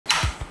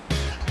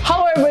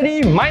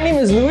my name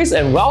is Luis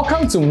and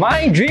welcome to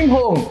my dream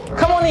home.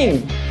 Come on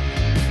in.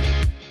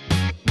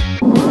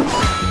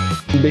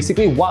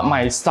 Basically what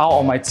my style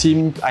or my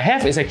theme I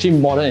have is actually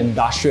modern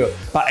industrial,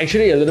 but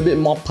actually a little bit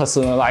more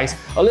personalized,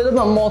 a little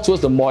bit more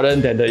towards the modern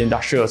than the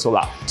industrial also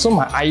lah. So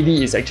my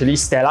ID is actually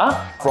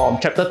Stella from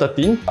chapter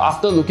 13.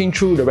 After looking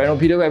through the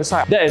Renopedia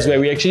website, that is where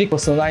we actually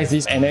personalize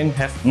this and then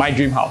have my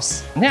dream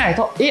house. And then I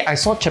thought, I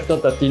saw chapter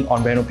 13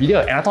 on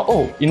Renopedia and I thought,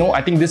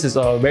 I think this is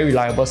a very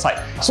reliable site.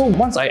 So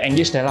once I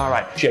engaged Stella,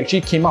 right, she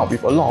actually came out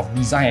with a lot of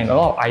design and a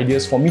lot of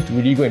ideas for me to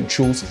really go and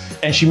choose.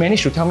 And she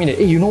managed to tell me that,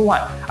 you know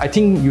what, I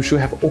think you should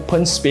have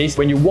open space.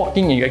 When you walk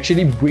in, it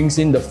actually brings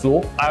in the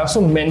flow. I also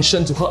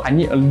mentioned to her I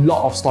need a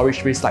lot of storage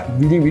space, like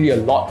really a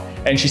lot.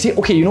 And she said,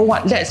 okay, you know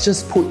what, let's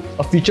just put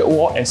a featured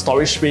wall and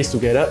storage space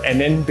together,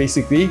 and then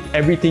basically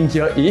everything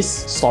here is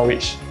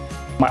storage.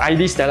 My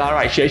ID Stella,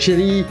 right, she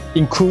actually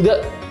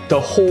included the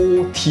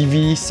whole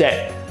TV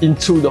set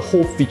into the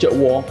whole featured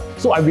wall.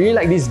 So I really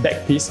like this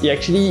back piece. It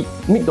actually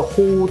makes the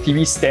whole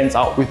TV stands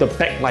out with the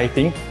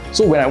backlighting.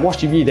 So when I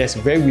watch TV, there's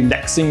very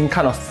relaxing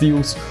kind of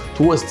feels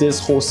towards this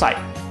whole side.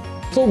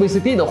 So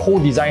basically the whole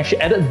design, she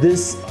added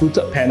this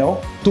fluted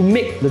panel to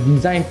make the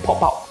design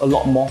pop out a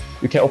lot more.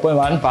 You can open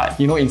one, but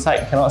inside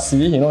you cannot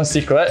see,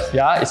 secret.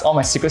 Yeah, it's all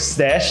my secret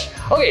stash.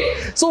 Okay,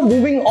 so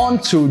moving on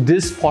to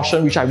this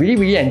portion, which I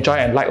really enjoy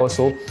and like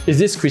also, is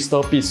this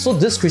crystal piece. So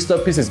this crystal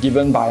piece is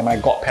given by my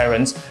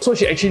godparents. So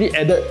she actually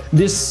added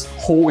this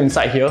hole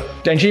inside here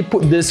to actually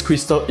put this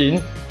crystal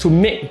in to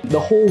make the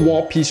whole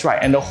wall piece,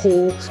 right, and the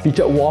whole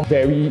featured wall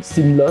very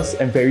seamless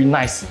and very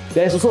nice.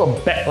 There's also a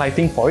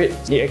backlighting for it.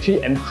 It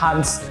actually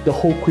enhanced the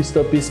whole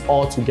crystal piece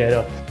all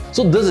together.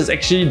 So this is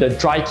actually the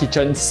dry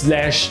kitchen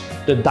slash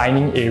the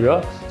dining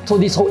area. So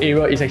this whole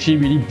area is actually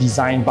really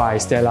designed by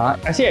Stella.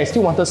 I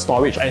still wanted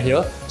storage right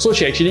here, so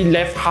she actually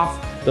left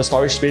half the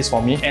storage space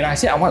for me, and I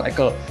said I want like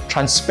a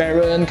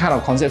transparent kind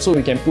of concept so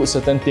we can put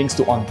certain things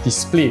on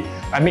display.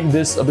 I make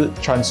this a bit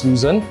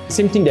translucent.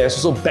 Same thing, there's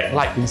also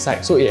backlight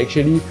inside, so it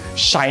actually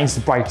shines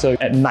brighter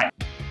at night.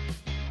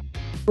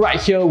 Right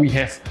here we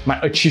have my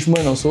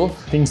achievement also,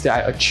 things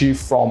that I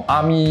achieved from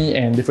army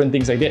and different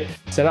things like that.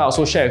 Stella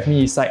also shared with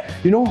me, it's like,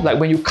 like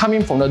when you come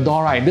in from the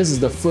door, right, this is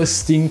the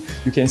first thing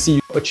you can see.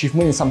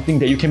 Achievement is something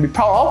that you can be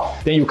proud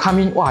of. Then you come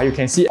in, wow, you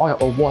can see all your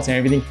awards and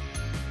everything.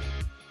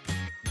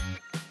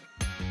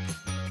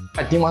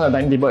 I didn't want a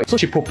dining table, so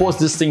she proposed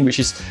this thing, which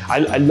is,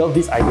 I love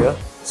this idea.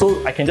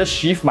 So I can just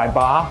shift my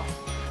bar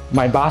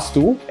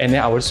stool, and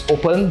then I will just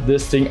open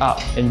this thing up.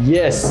 And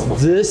yes,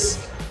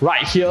 this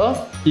right here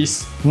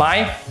is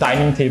my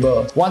dining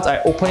table. Once I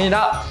open it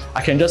up,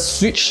 I can just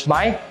switch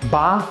my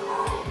bar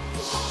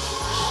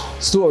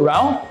stool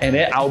around, and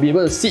then I'll be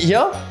able to sit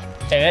here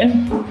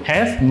and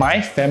have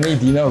my family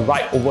dinner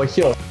right over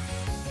here.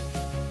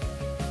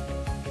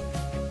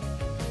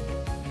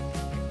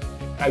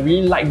 I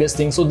really like this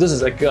thing. So this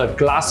is like a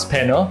glass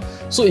panel.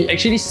 So it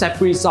actually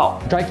separates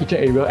out dry kitchen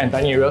area and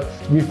dining area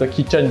with the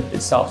kitchen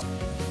itself.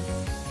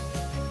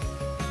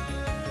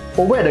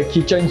 Over at the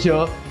kitchen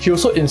here, she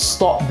also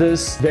installed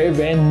this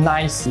very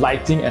nice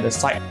lighting at the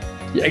side.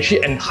 It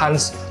actually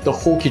enhanced the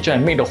whole kitchen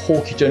and made the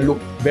whole kitchen look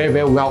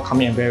very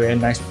welcoming and very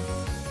nice.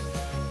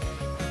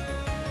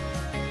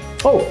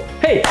 Oh,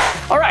 hey!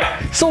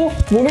 Alright, so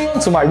moving on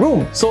to my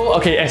room. So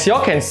okay, as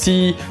y'all can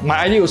see, my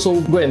idea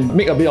also go and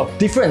make a bit of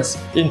difference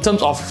in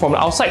terms of from the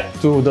outside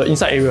to the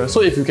inside area.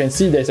 So if you can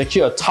see, there's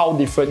actually a tile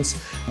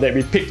difference that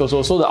we picked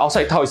also. So the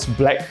outside tile is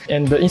black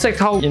and the inside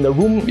tile in the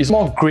room is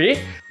more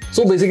grey.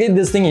 So basically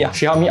this thing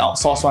she helped me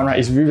outsource one, right,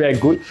 is very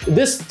good.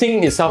 This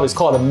thing itself is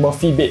called a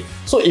Murphy bed.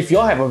 So if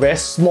y'all have a very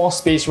small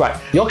space, right,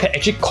 y'all can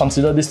actually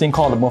consider this thing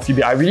called a Murphy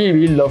bed. I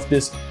really love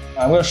this.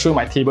 I'm going to show you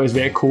my table, it's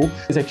very cool.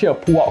 It's actually a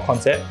pull-out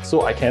concept,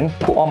 so I can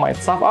put all my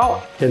stuff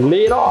out, can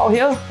lay it all out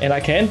here, and I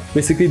can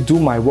basically do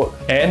my work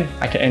and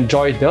I can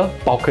enjoy the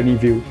balcony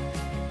view.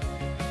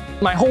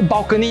 My whole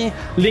balcony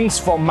links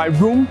from my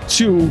room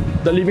to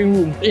the living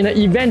room. In an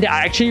event that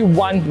I actually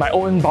want my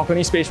own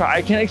balcony space, right,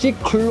 I can actually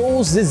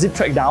close this zip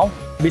track down.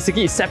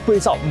 Basically, it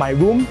separates out my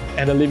room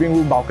and the living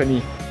room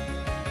balcony.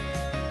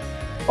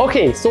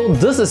 Okay, so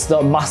this is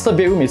the master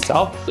bedroom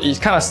itself.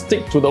 It kind of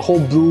sticks to the whole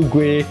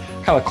blue-grey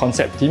kind of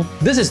concept theme.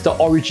 This is the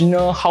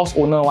original house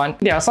owner one.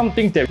 There are some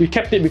things that we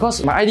kept it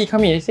because my ID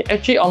come in and say,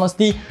 actually,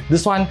 honestly,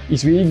 this one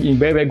is really in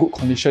very good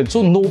condition.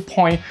 So no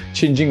point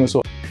changing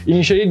also.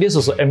 Initially, this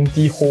was an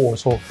empty hole.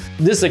 So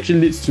this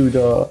actually leads to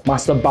the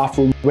master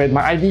bathroom. When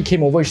my ID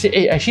came over, she said,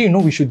 hey, actually,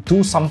 we should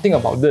do something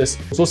about this.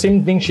 So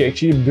same thing, she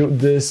actually built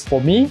this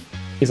for me.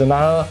 It's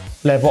another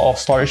level of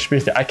storage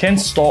space that I can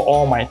store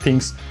all my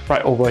things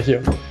right over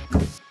here.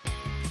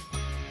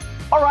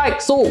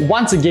 Alright, so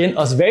once again,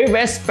 a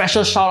very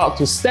special shout out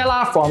to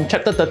Stella from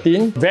chapter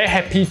 13. Very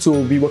happy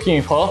to be working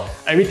with her.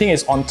 Everything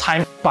is on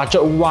time.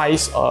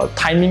 budget-wise,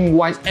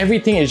 timing-wise,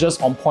 everything is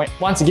just on point.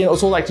 Once again,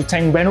 also like to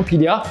thank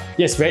Renopedia.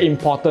 Yes, very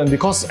important,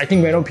 because I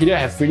think Renopedia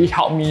have really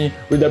helped me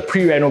with the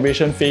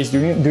pre-renovation phase,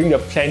 during the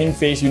planning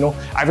phase. You know,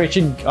 I've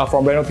actually,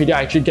 from Renopedia,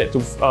 I actually get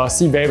to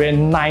see very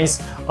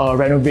nice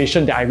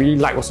renovation that I really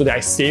like, also that I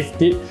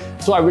saved it.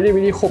 So I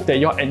really hope that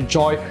you all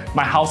enjoy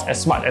my house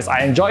as much as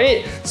I enjoy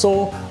it.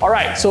 So,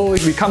 alright, so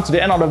we come to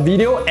the end of the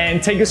video,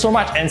 and thank you so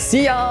much, and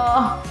see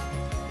ya!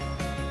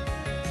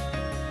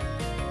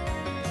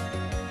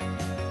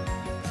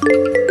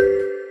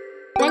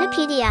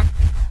 Renopedia,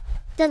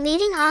 the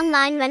leading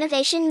online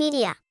renovation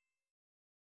media.